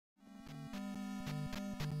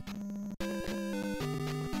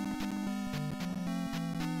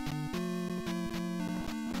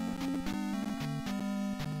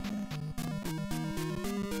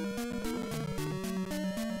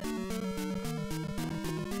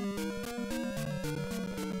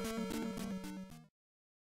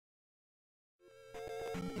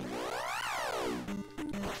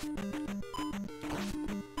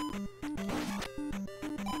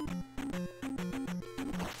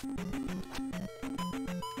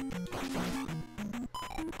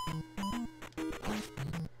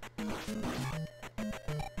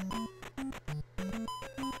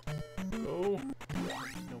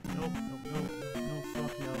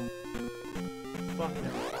fuck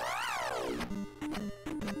him.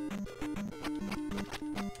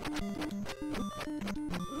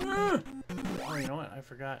 Oh, you know what? I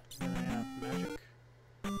forgot that I have magic.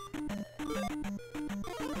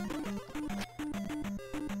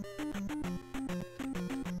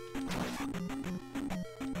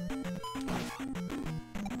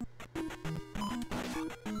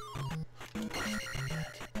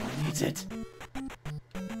 Needs it.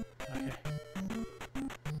 Okay.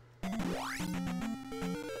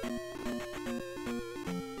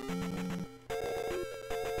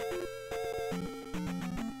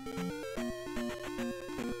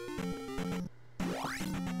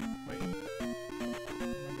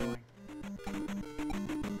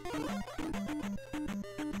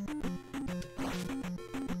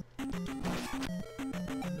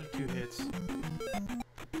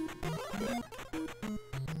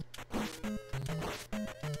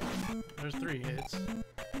 There's 3 hits.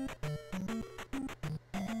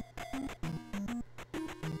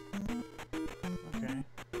 Okay.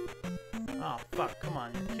 Oh, fuck. Come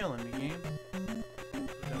on. You're killing me, game. I'm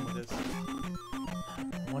done with this.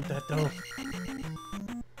 I want that, though.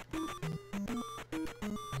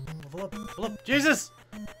 Level up. Level up. Jesus!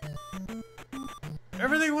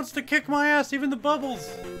 Everything wants to kick my ass, even the bubbles.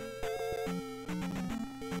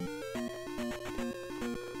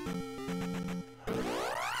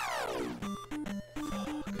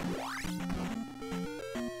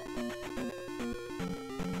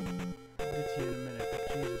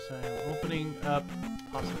 Up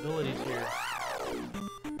possibilities here.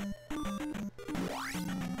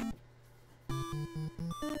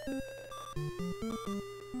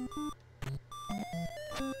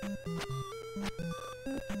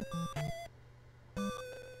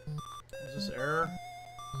 Is this error?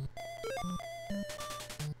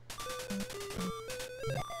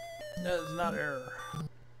 No, it's not error.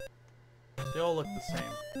 They all look the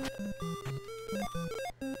same.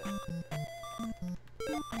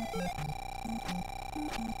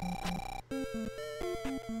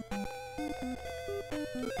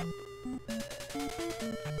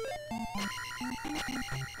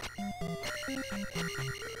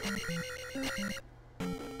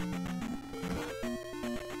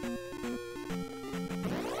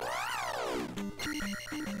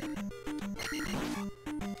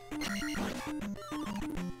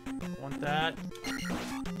 Want that?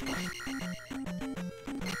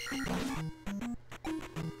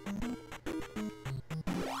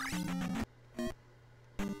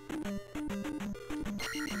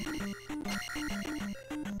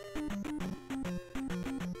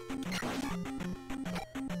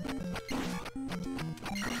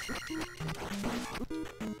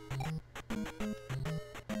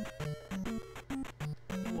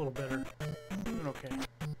 A little better. Doing okay.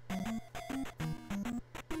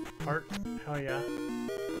 Heart. Hell yeah.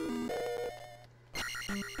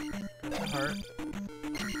 Got the heart.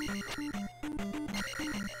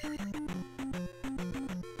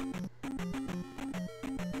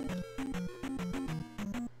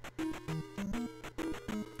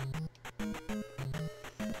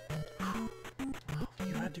 Oh,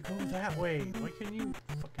 you had to go that way. Why couldn't you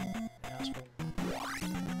fucking asshole?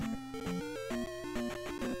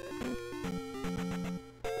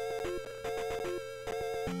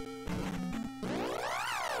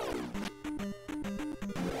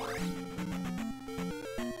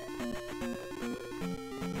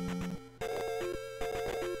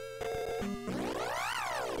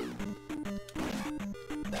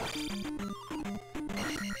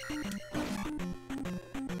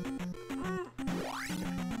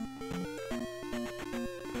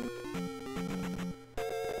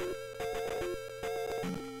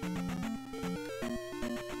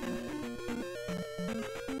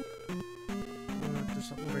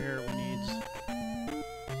 Over here, we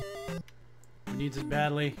needs it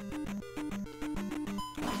badly.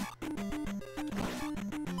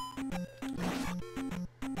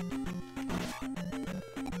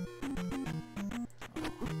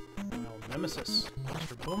 Oh, Nemesis,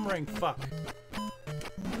 Mr. Boomerang, fuck.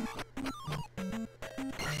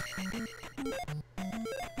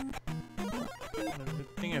 Good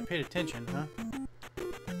thing I paid attention, huh?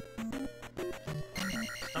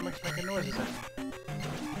 Stomach's making noises at me.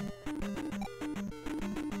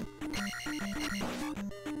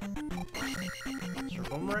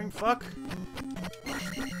 Boomerang, fuck. Oh,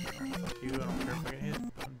 fuck you, I don't care if I get hit.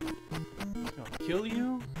 I'm gonna kill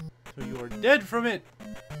you till you are dead from it.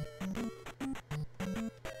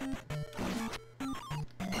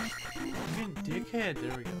 Fucking dickhead,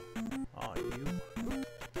 there we go. Oh, you.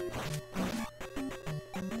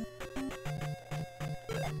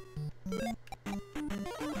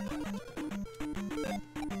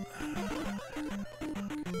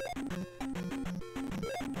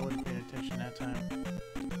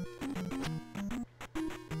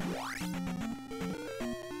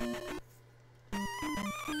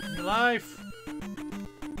 your life.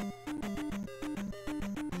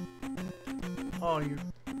 Oh, you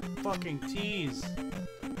fucking tease.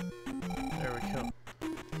 There we go.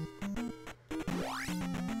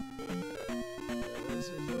 This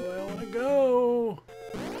is where I want to go.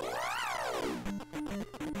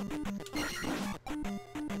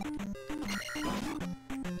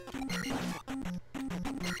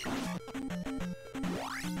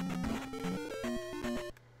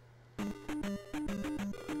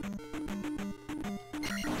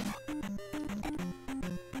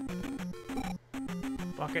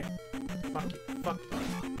 Fuck it. Fuck it. Fuck.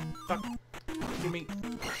 Fuck. Give me.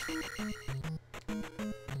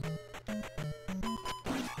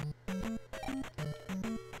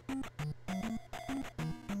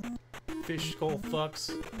 Fish skull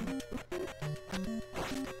fucks.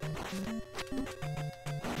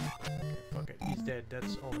 Fuck it. He's dead.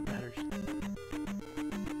 That's all that matters.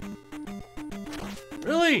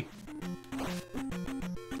 Really?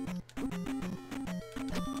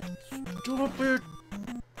 Stop it!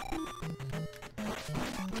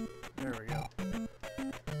 There we go.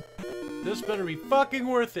 This better be fucking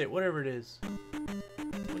worth it, whatever it is.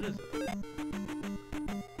 What is it?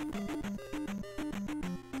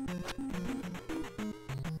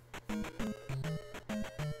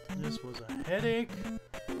 This was a headache.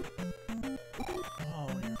 Oh,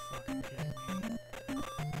 you're fucking kidding me.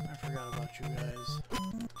 I forgot about you guys.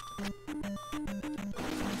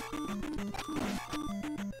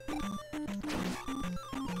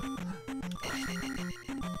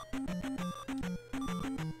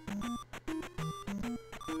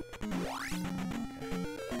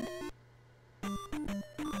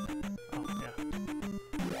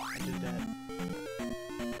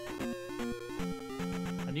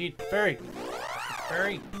 Need fairy.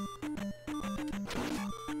 Fairy.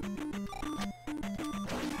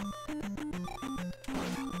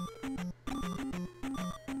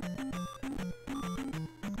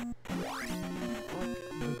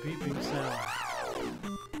 The beeping sound.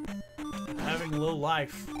 I'm having low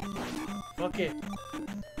life. Fuck it.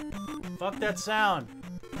 Fuck that sound.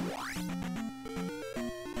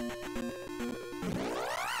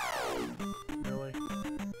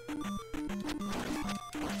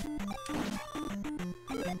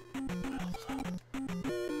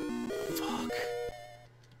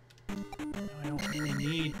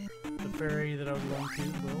 Need the fairy that I was going to,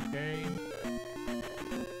 but okay.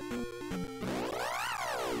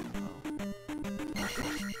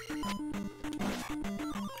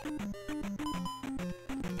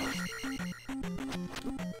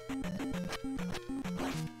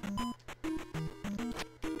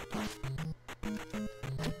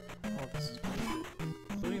 Oh, this is bullshit.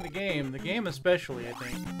 Including the game especially, I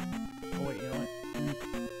think. Oh wait, you know what?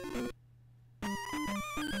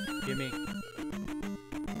 Give me.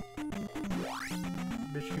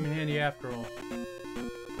 Bitch came in handy after all.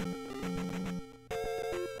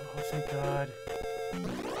 Oh, thank God.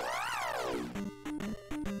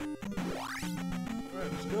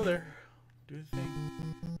 Alright, let's go there. Do the thing.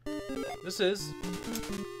 This is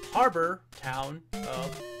Harbor Town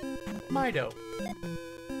of Mido.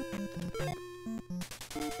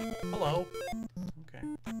 Hello. Okay.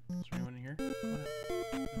 Is there anyone in here?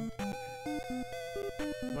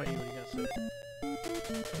 What? What do you gotta say?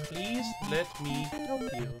 Please let me help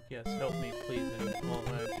you. Yes, help me, please. And well,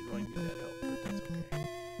 I'm going to need that help, but that's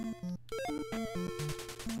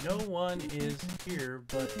okay. No one is here,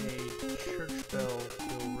 but a church bell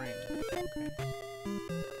will ring. Okay.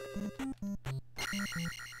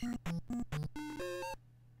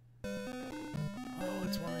 Oh,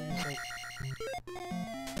 it's one of these like.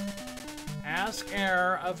 Ask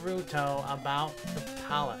Heir of Ruto about the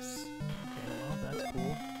palace. Okay, well, that's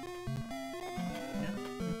cool.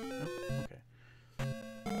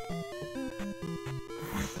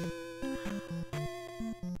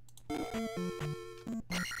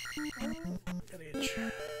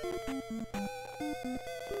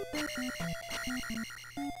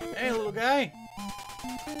 Hey, little guy!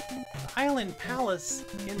 The Island Palace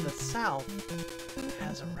in the south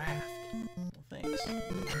has a raft. Well, thanks.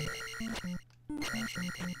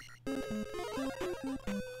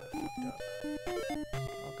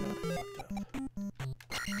 Oh god, I fucked up.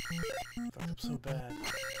 Fucked up so bad.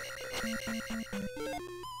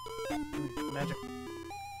 Magic.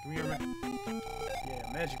 Give me your magic. Yeah,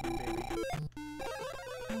 magic, baby.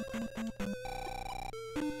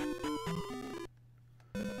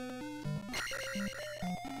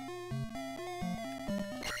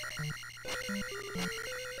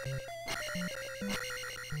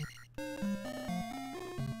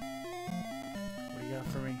 What do you got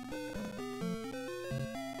for me?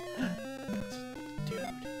 Dude,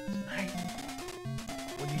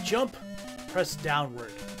 jump, press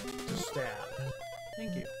downward to stab.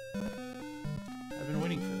 Thank you. I've been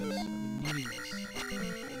waiting for this. I've been needing this. It's a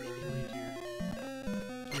little easier.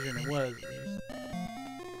 Easier than it was, at least.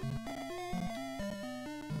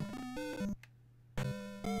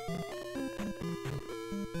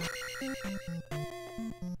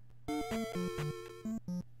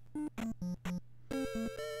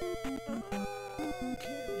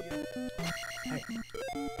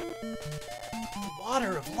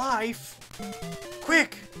 Water of life?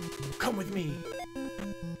 Quick! Come with me! Show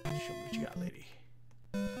me what you got, lady.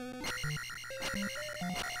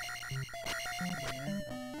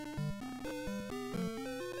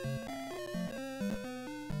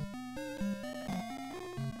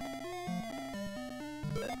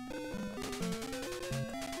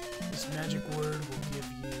 This magic word will give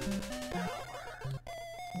you power.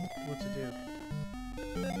 What's it do?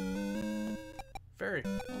 Fairy.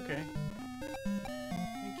 Okay.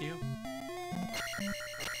 Thank you.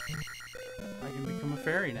 I can become a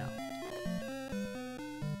fairy now.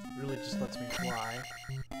 It really just lets me fly.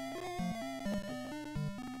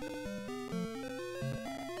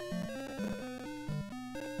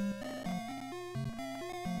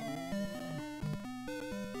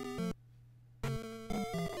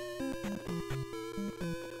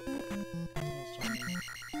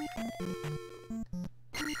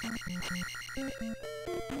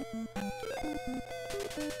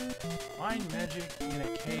 Find magic in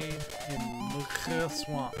a cave in Mukhe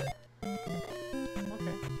Swamp.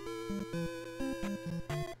 Okay.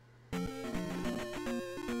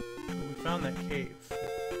 We found that cave.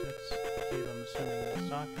 That's the cave I'm assuming that's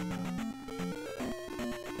talking about.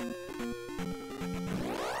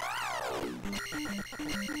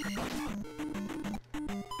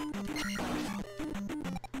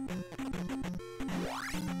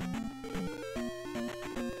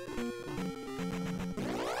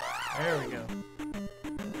 There we go.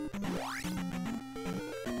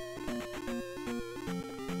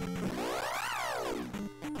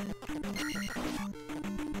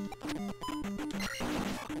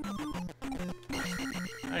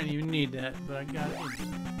 I didn't even need that, but I got it.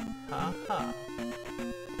 Ha ha.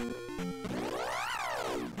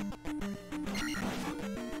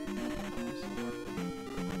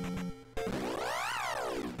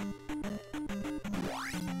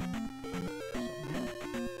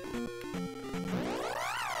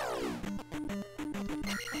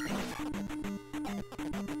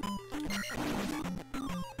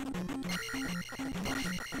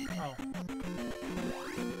 Oh.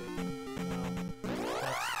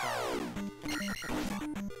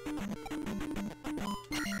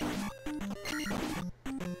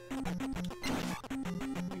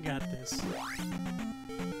 We got this.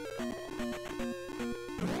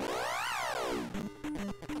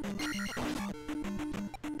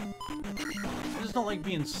 I just don't like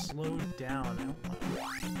being slowed down. I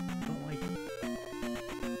don't like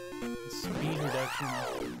the speed reduction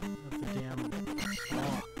of the damn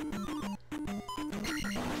swamp.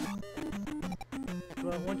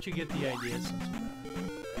 But once you get the idea, it's not so bad.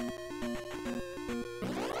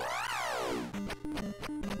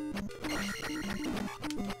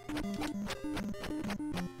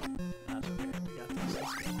 That's okay, we got this,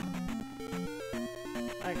 let's go.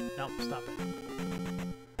 Alright, no, stop it.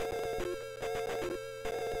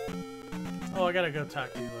 Oh, I gotta go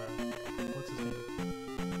talk to, what's his name?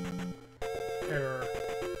 Error.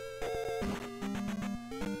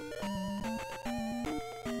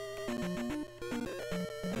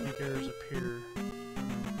 I think errors appear.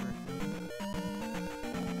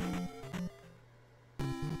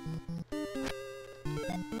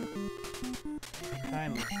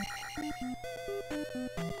 Kindly.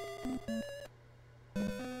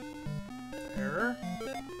 Error?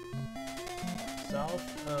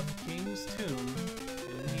 South of King's Tomb,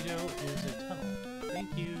 Nito is a tunnel. Thank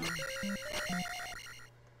you.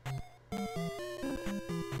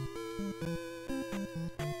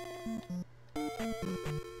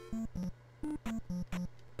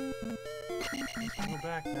 Let's go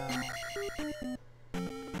back now.